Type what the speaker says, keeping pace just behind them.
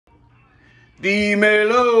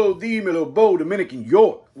Dímelo, Bo, Dominican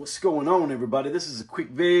York. What's going on, everybody? This is a quick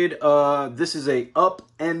vid. This is a Up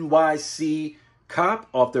NYC cop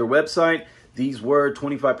off their website. These were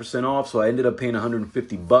 25% off, so I ended up paying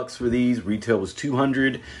 150 bucks for these. Retail was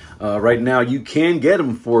 200. Right now, you can get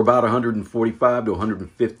them for about 145 to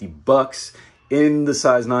 150 bucks in the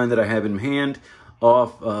size 9 that I have in hand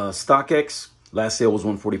off StockX. Last sale was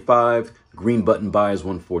 145. Green button buy is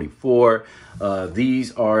 144.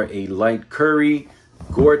 These are a light curry,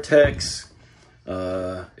 Gore-Tex.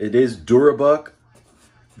 It is Durabuck.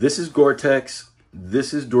 This is Gore-Tex.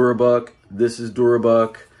 This is Durabuck. This is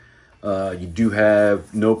Durabuck. You do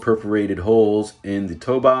have no perforated holes in the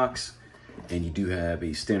toe box. And you do have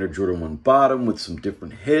a standard Jordan 1 bottom with some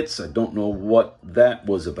different hits. I don't know what that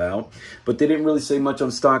was about, but they didn't really say much on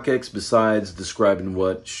StockX besides describing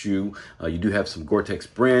what shoe. You do have some Gore-Tex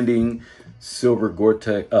branding, silver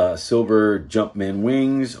Gore-Tex, silver Jumpman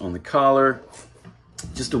wings on the collar.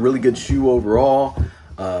 Just a really good shoe overall.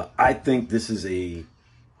 I think this is a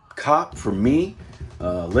cop for me.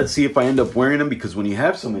 Let's see if I end up wearing them, because when you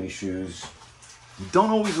have so many shoes, you don't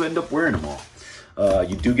always end up wearing them all.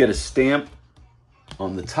 You do get a stamp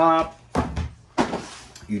on the top.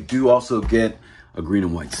 You do also get a green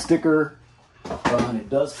and white sticker. And it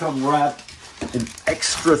does come wrapped in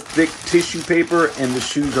extra thick tissue paper, and the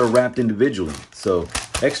shoes are wrapped individually. So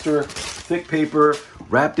extra thick paper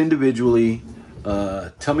wrapped individually.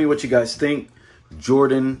 Tell me what you guys think.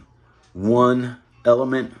 Jordan 1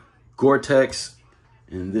 Element Gore-Tex.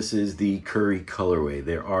 And this is the curry colorway.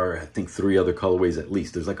 There are, I think, 3 other colorways at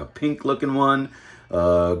least. There's like a pink looking one,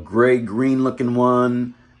 gray-green looking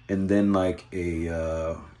one, and then like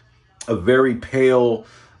a very pale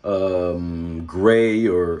gray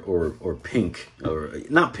or pink, or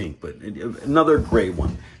not pink, but another gray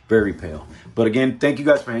one, very pale. But again, thank you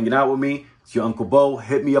guys for hanging out with me. It's your Uncle Bo.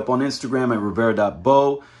 Hit me up on Instagram at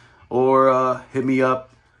rivera.bo, or hit me up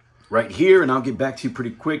right here, and I'll get back to you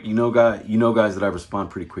pretty quick. You know, guys, that I respond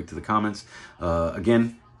pretty quick to the comments.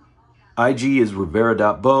 Again, IG is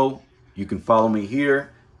rivera.bo. You can follow me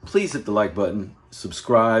here. Please hit the like button.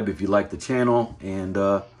 Subscribe if you like the channel. And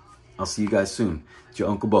I'll see you guys soon. It's your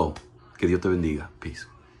Uncle Bo. Que Dios te bendiga. Peace.